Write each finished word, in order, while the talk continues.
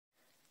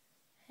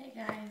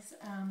Hey guys,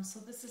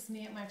 so this is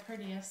me at my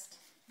prettiest.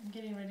 I'm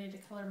getting ready to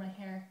color my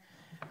hair.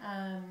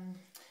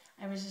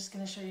 I was just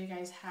going to show you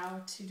guys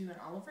how to do an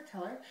all over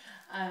color.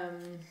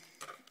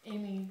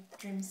 Amy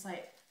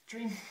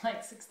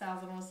Dreamlight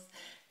 6000 was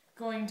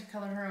going to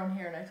color her own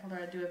hair and I told her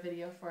I'd do a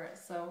video for it,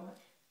 so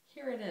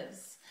here it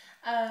is.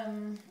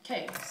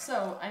 Okay,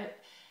 so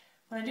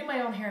when I do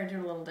my own hair I do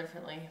it a little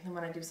differently than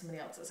when I do somebody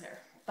else's hair,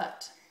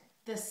 but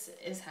this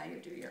is how you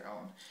do your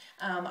own.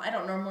 I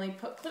don't normally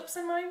put clips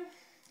in mine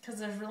because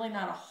there's really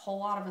not a whole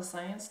lot of a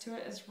science to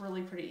it. It's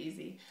really pretty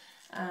easy.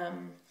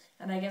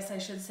 And I guess I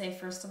should say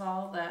first of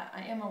all that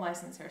I am a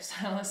licensed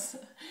hairstylist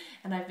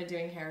and I've been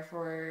doing hair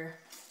for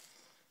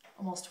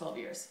almost 12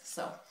 years.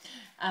 So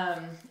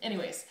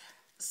anyways,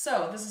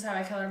 so this is how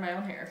I color my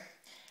own hair.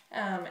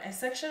 I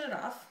section it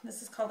off.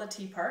 This is called the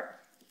T part.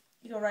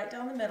 You go right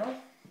down the middle.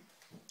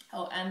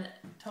 Oh, and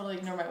totally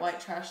ignore my white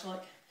trash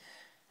look.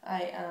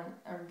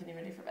 I'm getting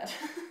ready for bed.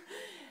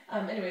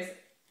 Anyways,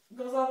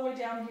 goes all the way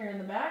down here in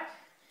the back,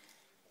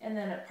 and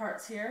then it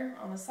parts here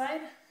on the side,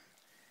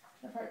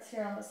 it parts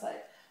here on the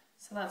side.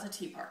 So that's a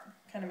T part.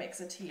 Kind of makes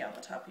a T on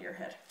the top of your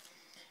head.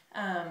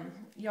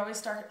 You always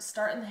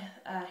start in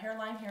the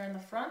hairline here in the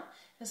front,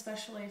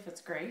 especially if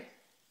it's gray.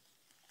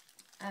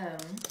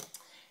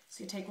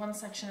 So you take one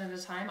section at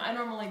a time. I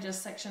normally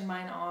just section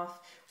mine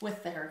off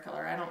with the hair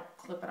color. I don't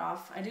clip it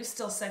off. I do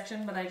still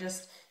section, but I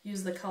just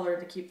use the color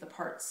to keep the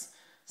parts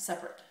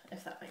separate,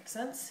 if that makes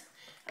sense.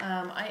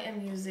 I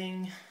am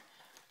using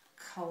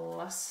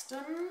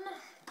Cistb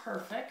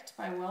Perfect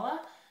by Willa.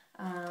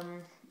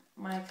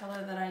 My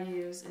color that I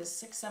use is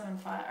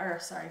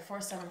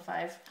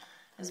 475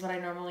 is what I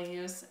normally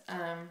use,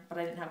 but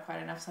I didn't have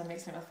quite enough, so I'm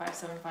mixing it with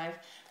 575,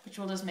 which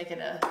will just make it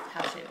a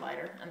half shade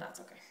lighter, and that's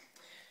okay.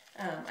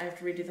 I have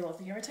to redo the whole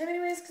thing every time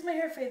anyways because my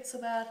hair fades so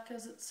bad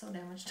because it's so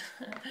damaged.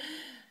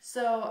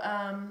 So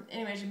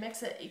anyways, you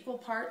mix it equal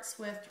parts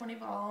with 20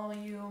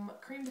 volume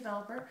cream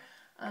developer,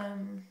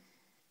 and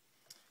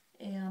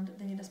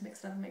then you just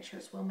mix it up and make sure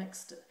it's well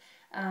mixed.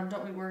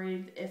 Don't be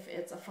worried if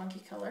it's a funky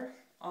color.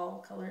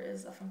 All color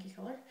is a funky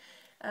color.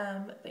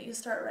 But you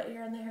start right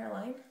here in the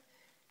hairline.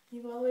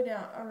 You go all the way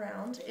down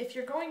around. If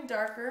you're going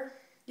darker,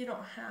 you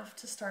don't have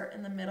to start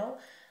in the middle.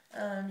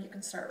 You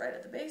can start right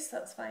at the base,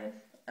 that's fine.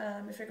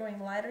 If you're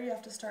going lighter, you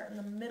have to start in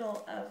the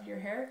middle of your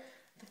hair,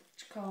 which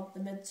is called the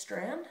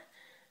mid-strand,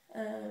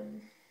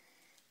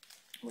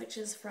 which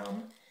is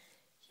from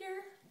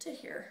here to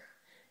here.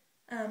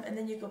 And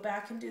then you go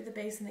back and do the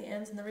base and the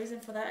ends, and the reason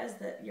for that is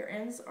that your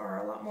ends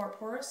are a lot more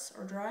porous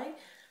or dry,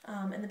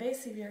 and the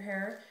base of your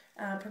hair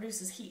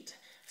produces heat,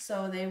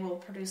 so they will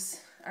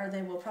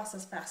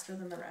process faster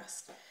than the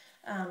rest.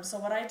 So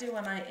what I do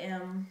when I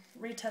am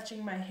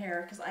retouching my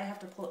hair, because I have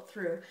to pull it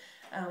through,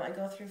 I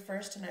go through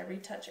first and I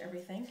retouch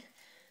everything.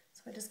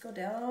 So I just go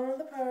down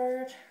the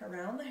part,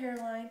 around the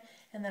hairline,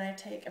 and then I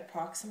take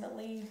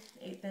approximately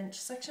 1/8"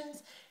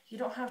 sections. You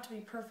don't have to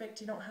be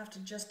perfect, you don't have to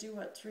just do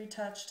what's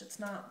retouched, it's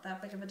not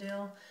that big of a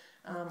deal.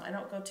 I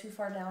don't go too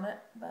far down it,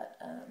 but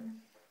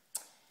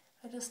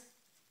I just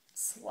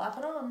slap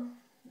it on.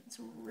 It's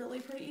really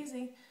pretty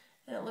easy.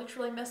 And it looks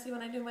really messy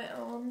when I do my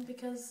own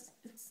because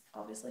it's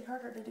obviously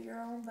harder to do your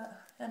own,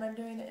 and I'm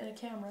doing it in a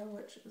camera,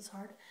 which is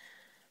hard.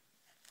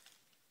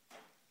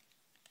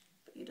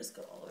 But you just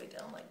go all the way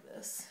down like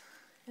this.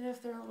 And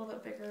if they're a little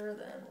bit bigger,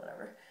 then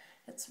whatever.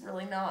 It's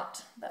really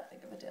not that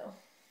big of a deal.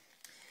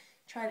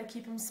 Try to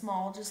keep them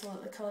small just so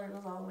that the color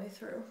goes all the way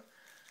through.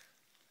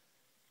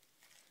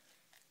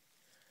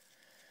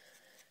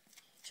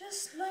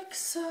 Just like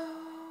so,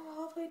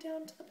 all the way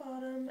down to the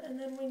bottom, and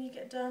then when you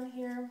get done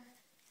here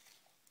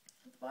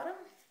at the bottom,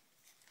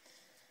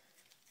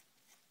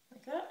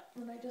 like that,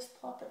 and I just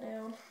plop it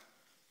down,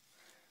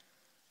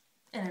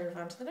 and I move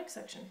on to the next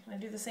section. I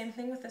do the same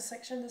thing with this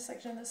section, this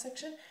section, this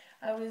section.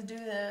 I always do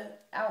the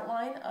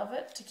outline of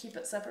it to keep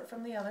it separate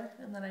from the other,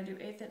 and then I do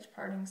 1/8"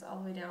 partings all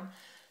the way down.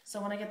 So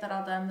when I get that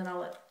all done, then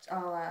I'll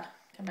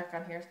come back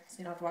on here so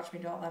you don't have to watch me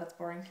do all that, it's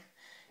boring.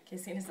 Okay,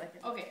 see you in a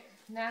second. Okay,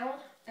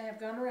 now I have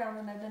gone around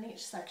and I've done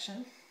each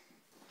section.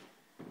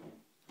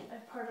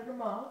 I've parted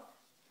them off.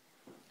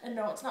 And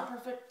no, it's not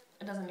perfect.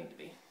 It doesn't need to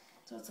be.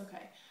 So it's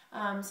okay.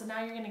 So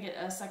now you're going to get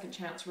a second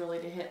chance really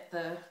to hit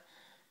the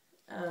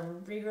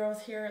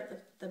regrowth here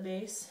at the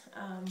base.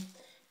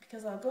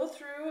 Because I'll go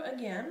through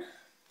again,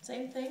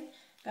 same thing,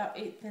 about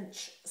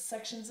 1/8"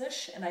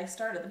 sections-ish, and I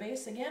start at the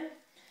base again,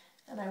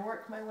 and I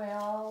work my way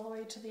all the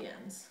way to the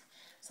ends.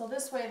 So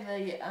this way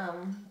the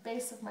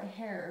base of my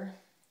hair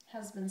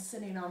has been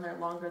sitting on there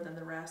longer than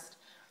the rest,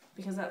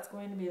 because that's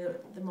going to be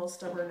the most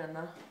stubborn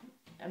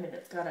and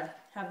it's got to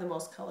have the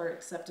most color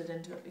accepted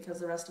into it, because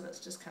the rest of it's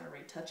just kind of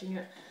retouching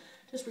it,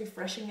 just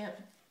refreshing it.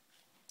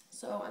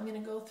 So I'm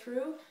going to go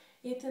through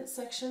 1/8"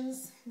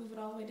 sections, move it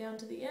all the way down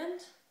to the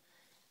end,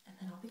 and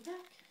then I'll be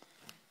back.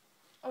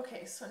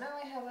 Okay, so now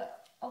I have it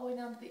all the way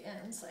down to the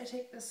ends. I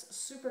take this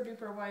super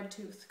duper wide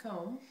tooth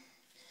comb,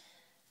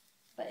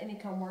 but any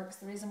comb works.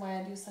 The reason why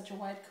I do such a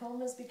wide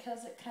comb is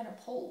because it kind of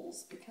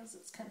pulls, because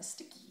it's kind of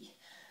sticky.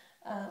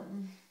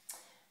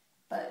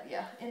 But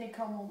yeah, any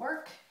comb will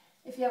work.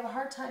 if you have a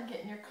hard time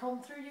getting your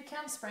comb through, you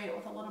can spray it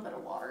with a little bit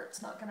of water.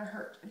 It's not going to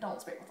hurt. Don't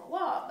spray it with a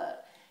lot,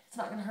 but it's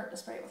not going to hurt to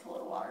spray it with a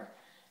little water.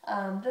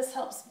 This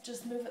helps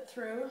just move it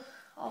through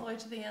all the way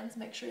to the ends.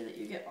 Make sure that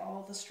you get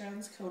all the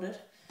strands coated.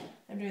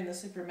 I'm doing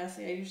this super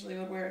messy. I usually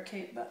would wear a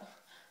cape, but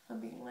I'm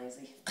being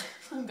lazy.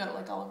 I've got it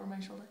like all over my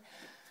shoulder.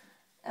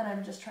 And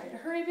I'm just trying to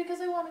hurry because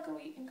I want to go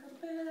eat and go to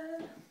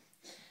bed.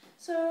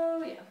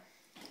 So yeah,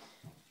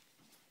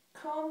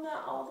 comb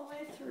that all the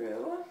way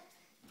through.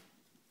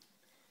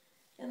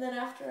 And then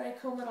after I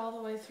comb it all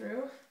the way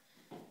through,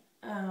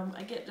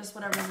 I get just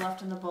whatever's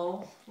left in the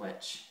bowl,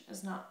 which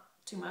is not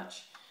too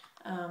much,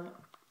 and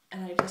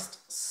I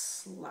just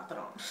slap it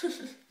on.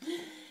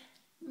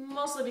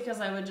 Mostly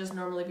because I would just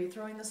normally be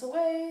throwing this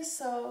away,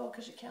 so,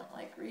 because you can't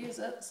like reuse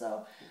it,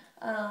 so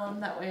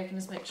that way I can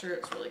just make sure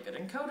it's really good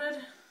and coated.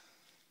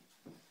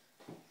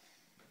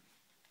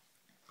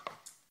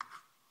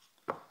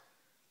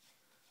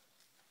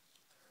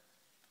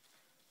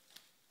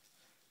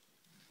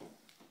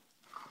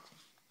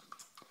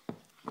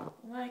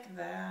 Like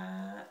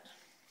that.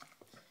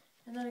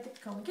 And then I get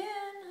the comb again,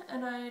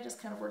 and I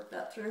just kind of work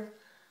that through.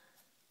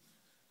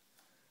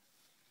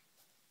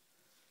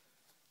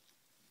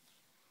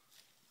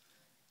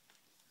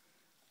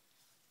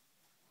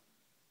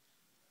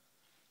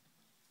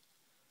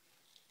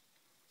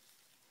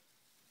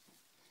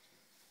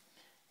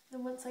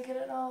 Then once I get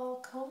it all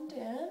combed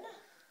in,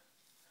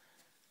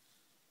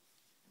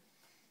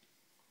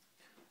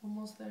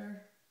 almost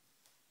there.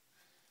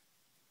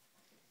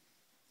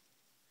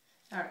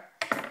 Alright,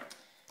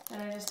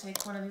 and I just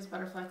take one of these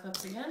butterfly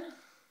clips again.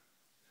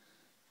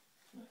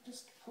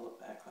 Just pull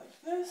it back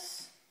like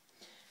this,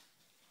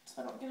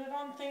 so I don't get it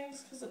on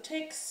things, because it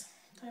takes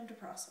time to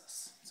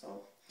process.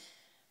 So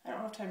I don't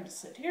have time to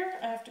sit here.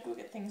 I have to go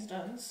get things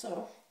done.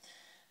 So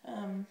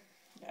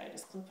yeah, I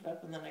just clip it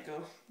up and then I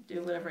go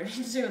do whatever I need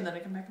to do, and then I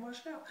come back and wash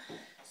it out.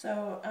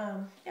 So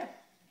yeah,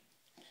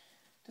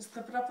 just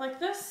clip it up like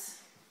this,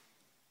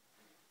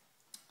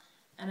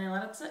 and I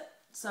let it sit.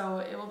 So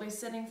it will be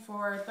sitting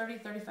for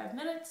 30-35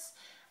 minutes,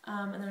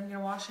 and then I'm going to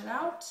wash it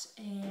out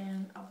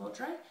and I'll blow it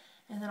dry,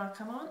 and then I'll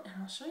come on and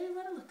I'll show you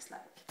what it looks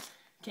like.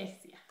 Okay,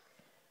 see ya.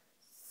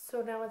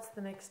 So now it's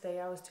the next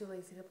day. I was too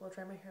lazy to blow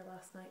dry my hair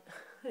last night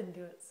and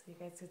do it so you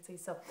guys could see.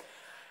 So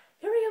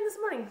here I am this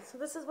morning. So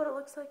this is what it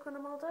looks like when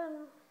I'm all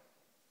done.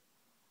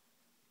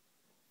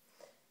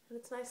 And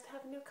it's nice to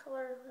have a new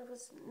color. I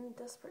was in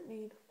desperate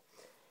need.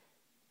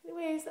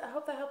 Anyways, I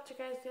hope that helped you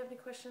guys. If you have any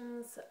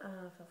questions,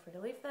 feel free to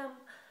leave them.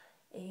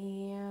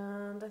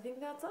 And I think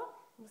that's all.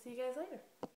 We'll see you guys later.